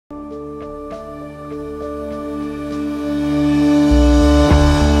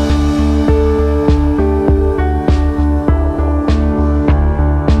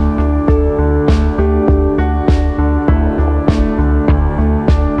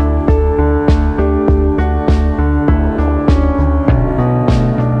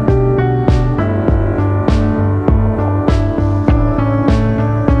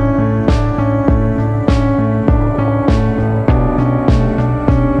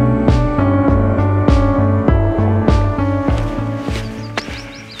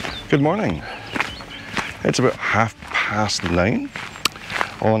Good morning. It's about 9:30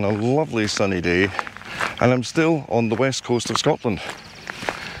 on a lovely sunny day, and I'm still on the west coast of Scotland.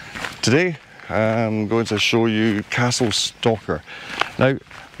 Today I'm going to show you Castle Stalker. Now,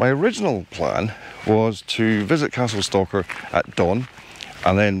 my original plan was to visit Castle Stalker at dawn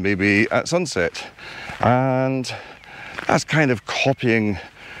and then maybe at sunset, and that's kind of copying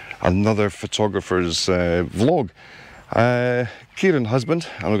another photographer's vlog. Kieran Husband,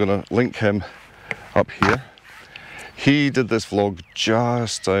 and I'm going to link him up here. He did this vlog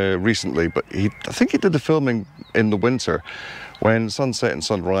just recently, but I think he did the filming in the winter when sunset and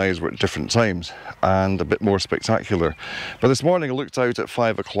sunrise were at different times and a bit more spectacular. But this morning I looked out at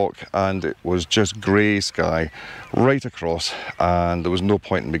 5 o'clock and it was just grey sky right across, and there was no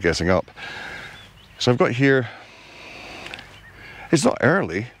point in me getting up. So I've got here, it's not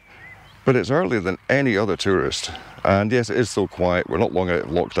early, but it's earlier than any other tourist. And yes, it is still quiet. We're not long out of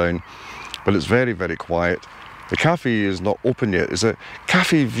lockdown, but it's very, very quiet. The cafe is not open yet. It's a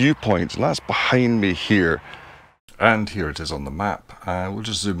cafe viewpoint, and that's behind me here. And here it is on the map. We'll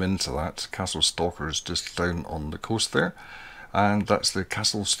just zoom into that. Castle Stalker is just down on the coast there. And that's the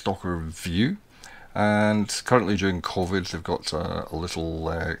Castle Stalker view. And currently during COVID, they've got a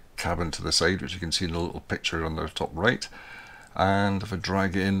little cabin to the side, which you can see in the little picture on the top right. And if I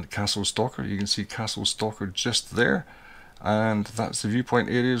drag in Castle Stalker, you can see Castle Stalker just there, and that's the viewpoint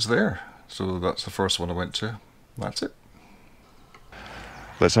areas there. So that's the first one I went to. That's it.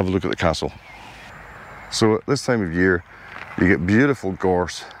 Let's have a look at the castle. So at this time of year you get beautiful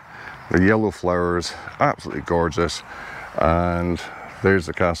gorse, the yellow flowers, absolutely gorgeous, and there's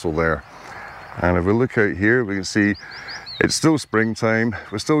the castle there. And if we look out here, we can see it's still springtime.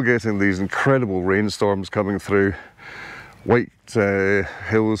 We're still getting these incredible rainstorms coming through. White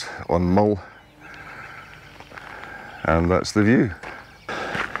hills on Mull, and that's the view.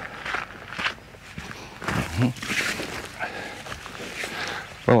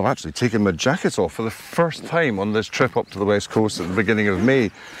 Well, I've actually taken my jacket off for the first time on this trip up to the west coast at the beginning of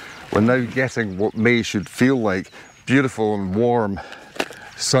May. We're now getting what May should feel like, beautiful and warm,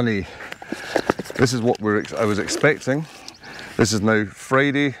 sunny. This is what I was expecting. This is now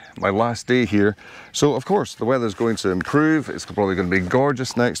Friday, my last day here. So of course the weather's going to improve. It's probably going to be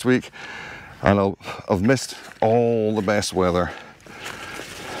gorgeous next week, and I've missed all the best weather.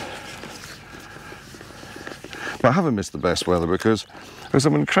 But I haven't missed the best weather because there's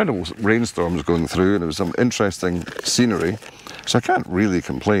some incredible rainstorms going through and there was some interesting scenery, so I can't really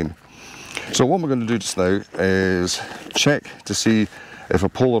complain. So what we're going to do just now is check to see if a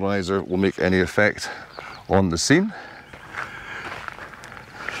polarizer will make any effect on the scene.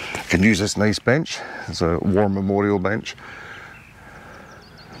 Can use this nice bench. It's a war memorial bench.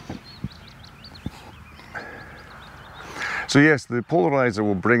 So yes, the polarizer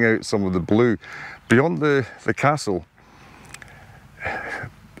will bring out some of the blue. Beyond the castle,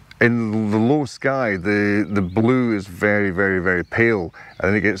 in the low sky, the blue is very, very, very pale, and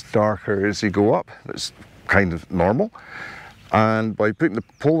then it gets darker as you go up. That's kind of normal. And by putting the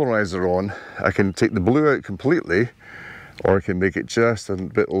polarizer on, I can take the blue out completely, or I can make it just a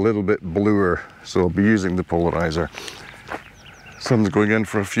little bit bluer. So I'll be using the polarizer. Sun's going in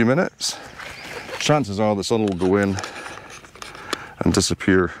for a few minutes. Chances are the sun will go in and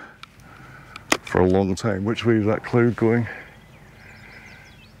disappear for a long time. Which way is that cloud going?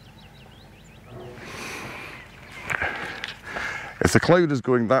 If the cloud is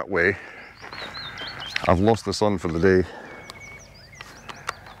going that way, I've lost the sun for the day.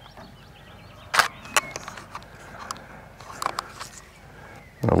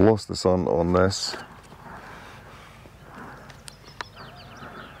 I've lost the sun on this.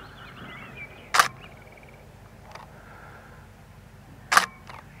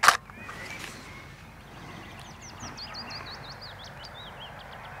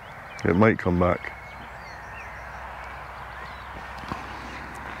 It might come back.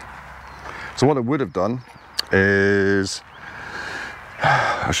 So what I would have done is,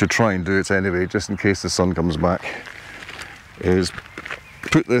 I should try and do it anyway, just in case the sun comes back, is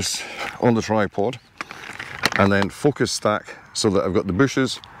put this on the tripod and then focus stack so that I've got the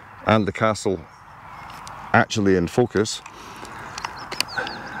bushes and the castle actually in focus.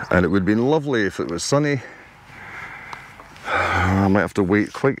 And it would have been lovely if it was sunny. I might have to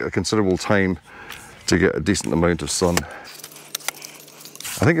wait quite a considerable time to get a decent amount of sun.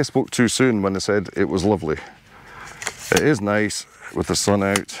 I think I spoke too soon when I said it was lovely. It is nice with the sun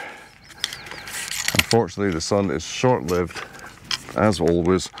out. Unfortunately, the sun is short-lived, as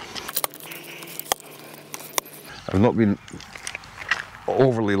always. I've not been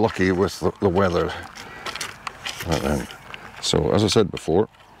overly lucky with the weather. So as I said before,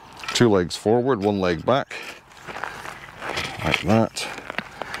 2 legs forward, 1 leg back, like that.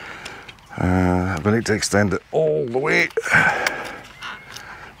 I'm going to extend it all the way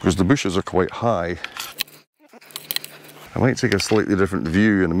because the bushes are quite high. I might take a slightly different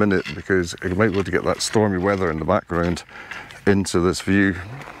view in a minute because I might be able to get that stormy weather in the background into this view.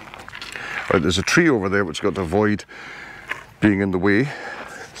 Right, there's a tree over there which I've got to avoid being in the way.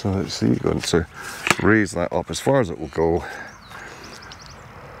 So let's see, going to raise that up as far as it will go.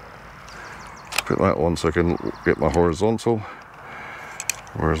 Put that on so I can get my horizontal.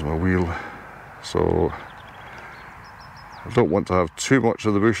 Where's my wheel? So I don't want to have too much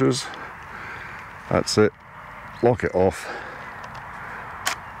of the bushes. That's it. Lock it off.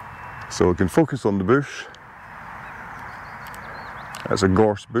 So we can focus on the bush. That's a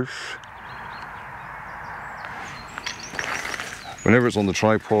gorse bush. Whenever it's on the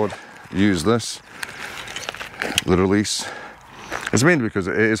tripod, use this, the release. It's mainly because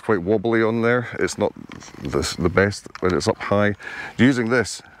it is quite wobbly on there. It's not the best when it's up high. Using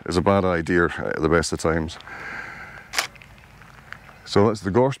this is a bad idea at the best of times. So that's the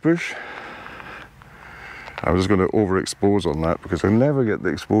gorse bush. I'm just going to overexpose on that because I never get the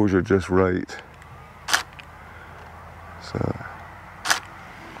exposure just right. So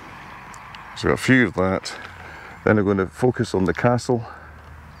I've got a few of that. Then I'm going to focus on the castle.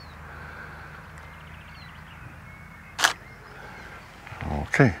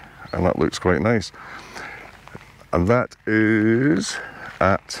 Okay, and that looks quite nice. And that is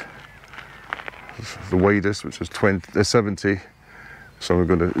at the widest, which is 70. So we're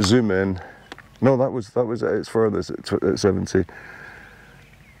going to zoom in. No, that was at its furthest at 70.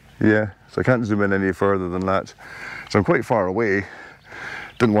 Yeah, so I can't zoom in any further than that. So I'm quite far away.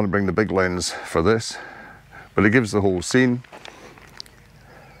 Didn't want to bring the big lens for this, but it gives the whole scene.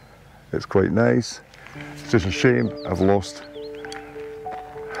 It's quite nice. It's just a shame I've lost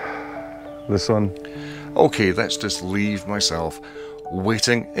the sun. Okay, let's just leave myself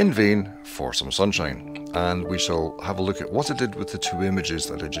waiting in vain for some sunshine, and we shall have a look at what I did with the 2 images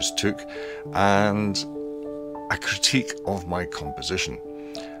that I just took and a critique of my composition.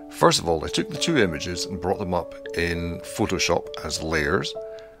 First of all, I took the 2 images and brought them up in Photoshop as layers.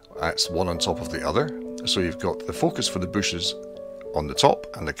 That's one on top of the other. So you've got the focus for the bushes on the top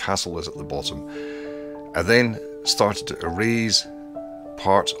and the castle is at the bottom. I then started to erase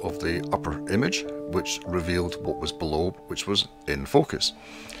part of the upper image, which revealed what was below, which was in focus.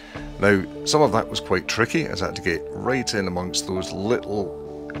 Now, some of that was quite tricky, as I had to get right in amongst those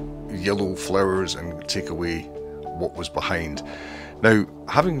little yellow flowers and take away what was behind. Now,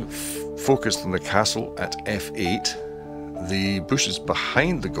 having focused on the castle at f8, the bushes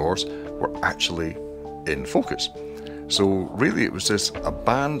behind the gorse were actually in focus. So really it was just a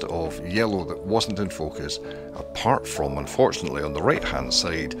band of yellow that wasn't in focus, apart from, unfortunately, on the right hand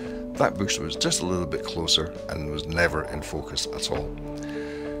side, that bush was just a little bit closer and was never in focus at all.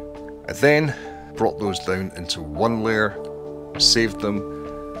 I then brought those down into one layer, saved them,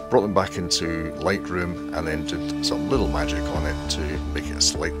 brought them back into Lightroom, and then did some little magic on it to make it a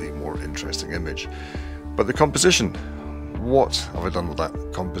slightly more interesting image. But the composition, what have I done with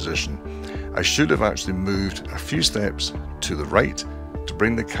that composition? I should have actually moved a few steps to the right to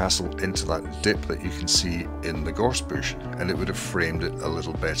bring the castle into that dip that you can see in the gorse bush, and it would have framed it a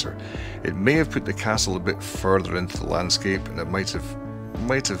little better. It may have put the castle a bit further into the landscape, and it might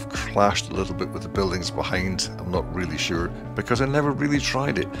have clashed a little bit with the buildings behind. I'm not really sure, because I never really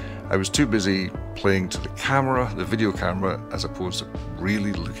tried it. I was too busy playing to the camera, the video camera, as opposed to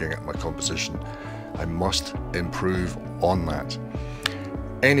really looking at my composition. I must improve on that.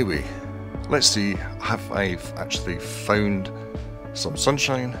 Anyway, let's see, have I actually found some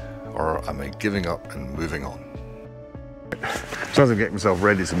sunshine, or am I giving up and moving on? So as I'm getting myself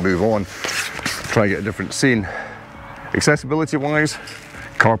ready to move on, try and get a different scene. Accessibility wise,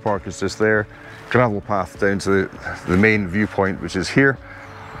 car park is just there, gravel path down to the main viewpoint, which is here.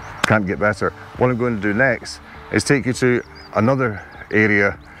 Can't get better. What I'm going to do next is take you to another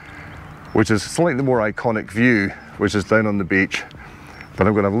area which is a slightly more iconic view, which is down on the beach. But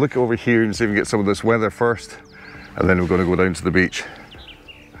I'm going to have a look over here and see if we can get some of this weather first, and then we're going to go down to the beach.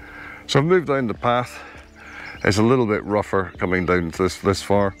 So I've moved down the path. It's a little bit rougher coming down to this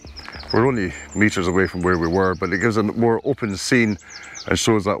far. We're only meters away from where we were, but it gives a more open scene and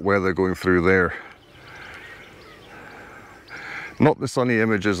shows that weather going through there. Not the sunny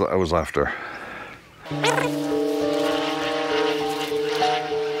images that I was after.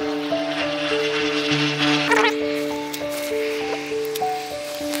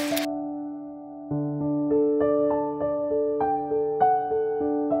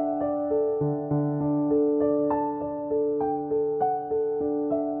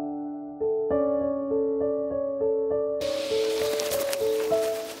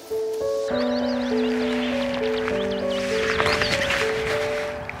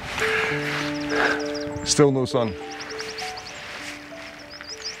 Still no sun.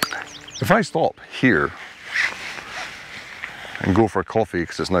 If I stop here and go for a coffee,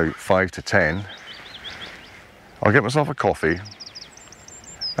 because it's now 5 to 10, I'll get myself a coffee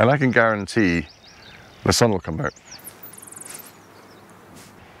and I can guarantee the sun will come out.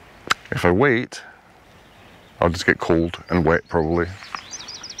 If I wait, I'll just get cold and wet probably.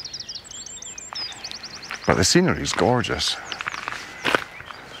 But the scenery is gorgeous.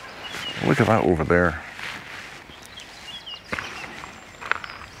 Look at that over there.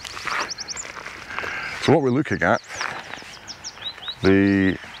 So what we're looking at,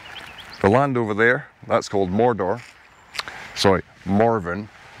 the land over there, that's called Morvern,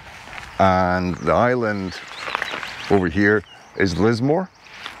 and the island over here is Lismore,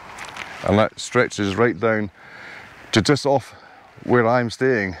 and that stretches right down to just off where I'm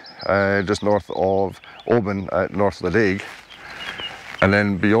staying, just north of Oban at Loch Laich, and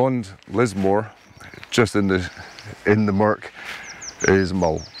then beyond Lismore, just in the murk, is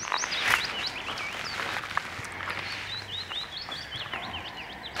Mull.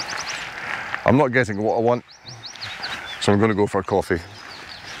 I'm not getting what I want, so I'm going to go for a coffee.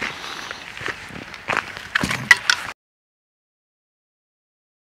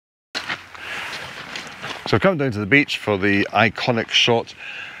 So I've come down to the beach for the iconic shot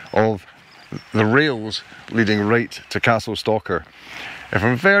of the rails leading right to Castle Stalker. If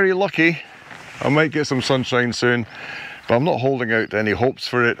I'm very lucky, I might get some sunshine soon, but I'm not holding out any hopes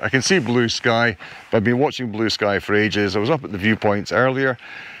for it. I can see blue sky, but I've been watching blue sky for ages. I was up at the viewpoints earlier.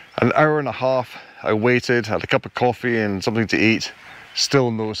 An hour and a half I waited, had a cup of coffee and something to eat, still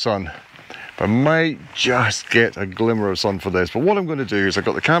no sun. But I might just get a glimmer of sun for this. But what I'm going to do is, I've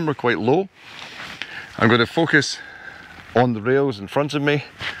got the camera quite low, I'm going to focus on the rails in front of me,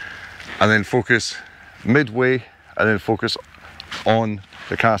 and then focus midway, and then focus on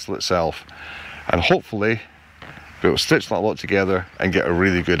the castle itself. And hopefully be able to stitch that lot together and get a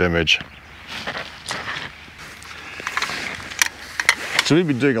really good image. So we've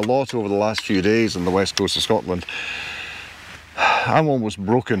been doing a lot over the last few days on the west coast of Scotland. I'm almost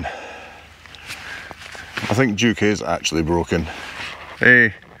broken. I think Duke is actually broken.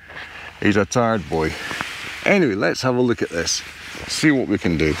 Hey, he's a tired boy. Anyway, let's have a look at this, see what we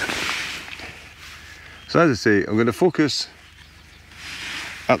can do. So as I say, I'm going to focus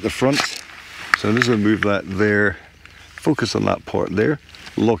at the front. So I'm just going to move that there, focus on that part there,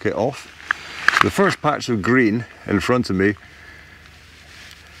 lock it off. The first patch of green in front of me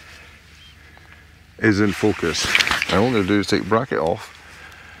is in focus. Now all I'm going to do is take bracket off,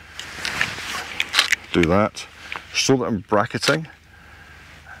 do that, show that I'm bracketing,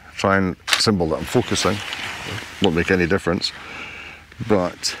 try and symbol that I'm focusing, won't make any difference,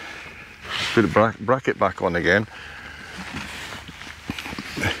 but put the bracket back on again.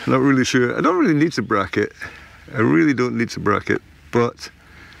 Not really sure, I don't really need to bracket, I really don't need to bracket, but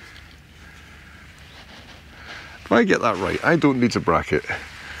if I get that right, I don't need to bracket.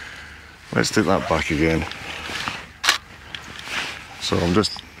 Let's take that back again. So I'm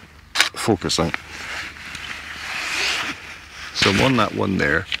just focusing. So I'm on that one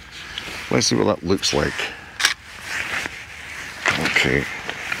there. Let's see what that looks like. Okay.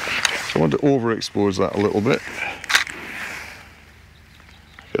 So I want to overexpose that a little bit.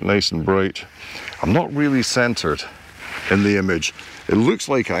 Get nice and bright. I'm not really centered in the image. It looks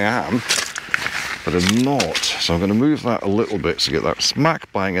like I am, but I'm not. So I'm going to move that a little bit to get that smack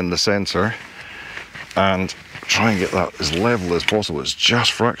bang in the center and try and get that as level as possible. It's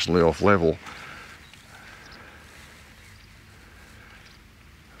just fractionally off level.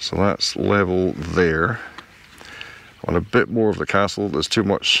 So that's level there. I want a bit more of the castle. There's too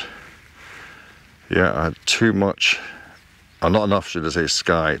much, yeah, I had too much, not enough should I say,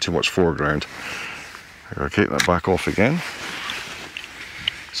 sky, too much foreground. I'll take that back off again.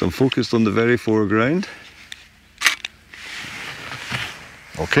 So I'm focused on the very foreground.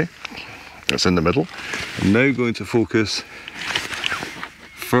 Okay, that's in the middle. I'm now going to focus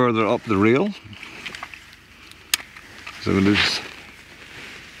further up the rail. So I'm going to just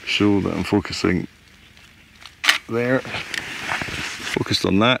show that I'm focusing there. Focused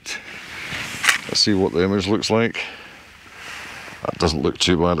on that. Let's see what the image looks like. That doesn't look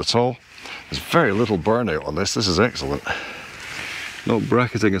too bad at all. There's very little burnout on this. This is excellent. Not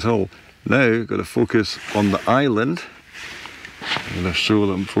bracketing at all. Now I've got to focus on the island. I'm going to show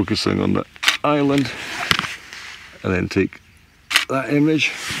that I'm focusing on the island and then take that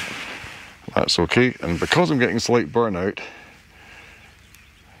image. That's okay. And because I'm getting slight burnout,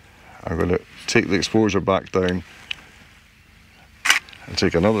 I'm going to take the exposure back down and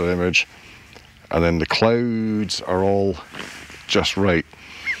take another image, and then the clouds are all just right.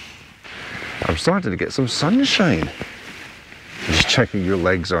 I'm starting to get some sunshine. Just checking your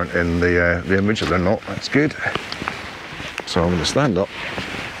legs aren't in the image. If they're not, that's good. So I'm going to stand up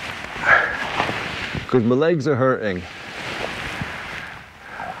because my legs are hurting.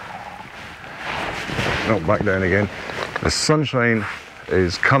 No, back down again. The sunshine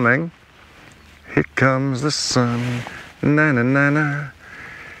is coming. Here comes the sun. Na na na na.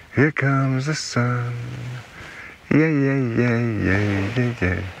 Here comes the sun. Yeah, yeah, yeah, yeah, yeah,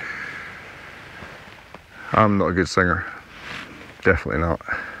 yeah. I'm not a good singer. Definitely not.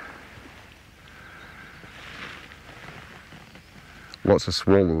 Lots of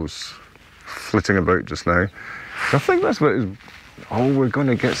swallows flitting about just now. I think that's what it is. Oh, we're going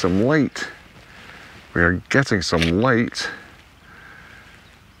to get some light. We are getting some light.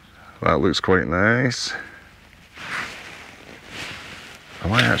 That looks quite nice.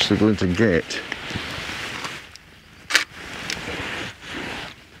 Am I actually going to get...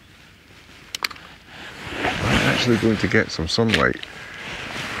 Actually going to get some sunlight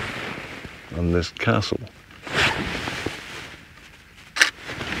on this castle.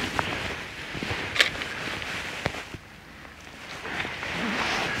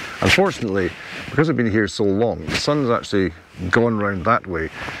 Unfortunately, because I've been here so long, the sun's actually gone round that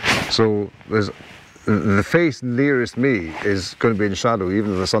way, so there's the face nearest me is going to be in shadow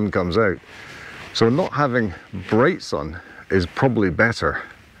even if the sun comes out. So not having bright sun is probably better.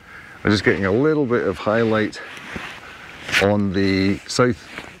 I'm just getting a little bit of highlight on the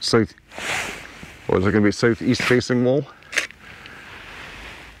southeast facing wall.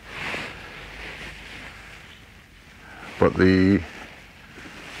 But the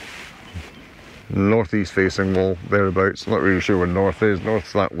northeast facing wall thereabouts, not really sure where north is.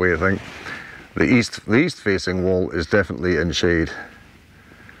 North's that way, I think. The east facing wall is definitely in shade.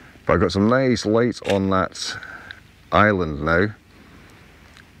 But I've got some nice light on that island now.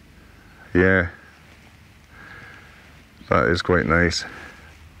 Yeah. That is quite nice.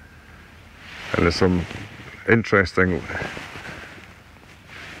 And there's some interesting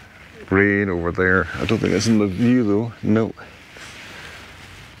rain over there. I don't think it's in the view though. No.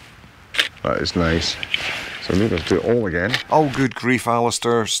 That is nice. So I'm going to do it all again. Oh, good grief,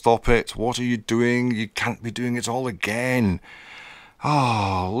 Alistair. Stop it. What are you doing? You can't be doing it all again.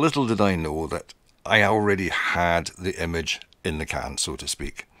 Oh, little did I know that I already had the image in the can, so to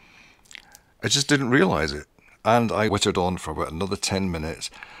speak. I just didn't realise it. And I wittered on for about another 10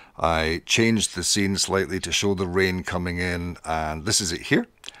 minutes. I changed the scene slightly to show the rain coming in, and this is it here.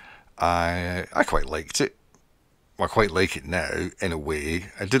 I quite liked it. I quite like it now, in a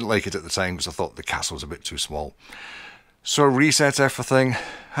way. I didn't like it at the time because I thought the castle was a bit too small. So I reset everything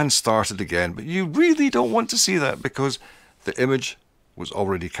and started again. But you really don't want to see that because the image was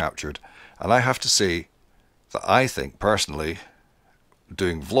already captured. And I have to say that I think, personally,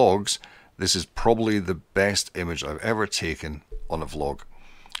 doing vlogs, this is probably the best image I've ever taken on a vlog.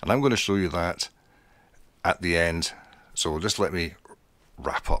 And I'm going to show you that at the end. So just let me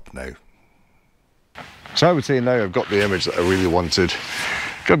wrap up now. So I would say now I've got the image that I really wanted.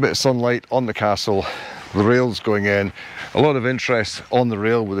 Got a bit of sunlight on the castle, the rails going in, a lot of interest on the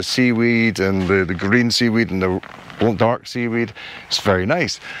rail with the seaweed and the green seaweed and the dark seaweed. It's very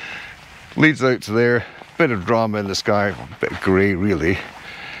nice. Leads out to there, bit of drama in the sky, a bit of grey really.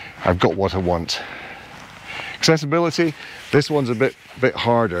 I've got what I want. Accessibility, this one's a bit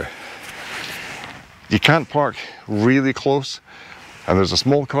harder. You can't park really close, and there's a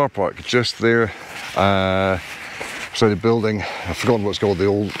small car park just there beside the building. I've forgotten what it's called,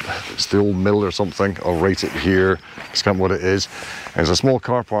 it's the old mill or something. I'll write it here, I can't remember what it is. And there's a small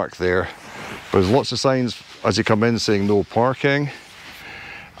car park there, but there's lots of signs as you come in saying no parking.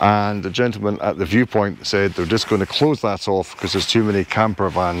 And the gentleman at the viewpoint said they're just going to close that off because there's too many camper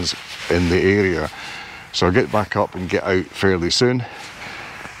vans in the area. So I'll get back up and get out fairly soon.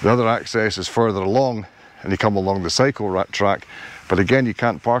 The other access is further along, and you come along the cycle track, but again you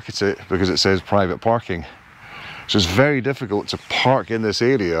can't park at it because it says private parking. So it's very difficult to park in this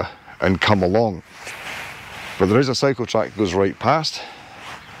area and come along. But there is a cycle track that goes right past,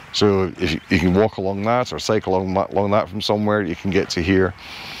 so if you can walk along that or cycle along that from somewhere, you can get to here.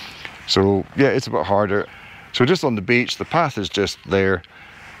 So yeah, it's a bit harder. So just on the beach, the path is just there.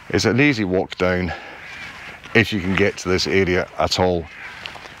 It's an easy walk down if you can get to this area at all.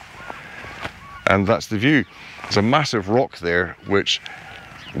 And that's the view. There's a massive rock there, which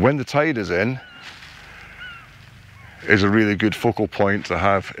when the tide is in, is a really good focal point to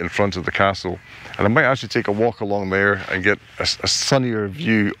have in front of the castle. And I might actually take a walk along there and get a sunnier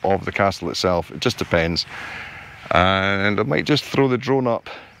view of the castle itself. It just depends. And I might just throw the drone up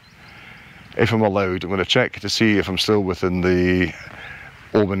if I'm allowed. I'm going to check to see if I'm still within the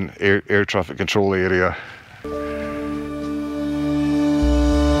Oban air traffic control area.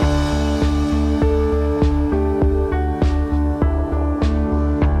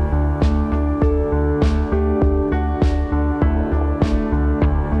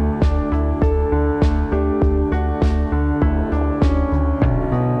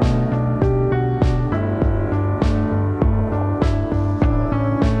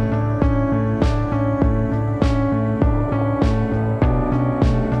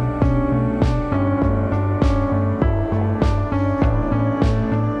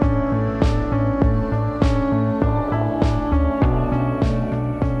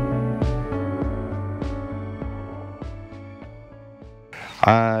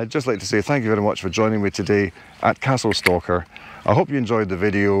 I'd just like to say thank you very much for joining me today at Castle Stalker. I hope you enjoyed the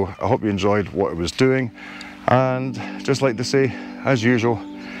video, I hope you enjoyed what I was doing, and just like to say, as usual,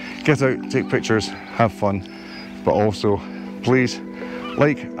 get out, take pictures, have fun, but also please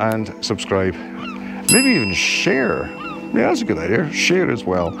like and subscribe, maybe even share. Yeah, that's a good idea, share as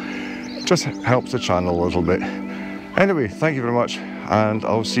well. Just helps the channel a little bit. Anyway, thank you very much, and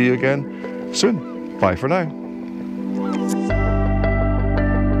I'll see you again soon. Bye for now.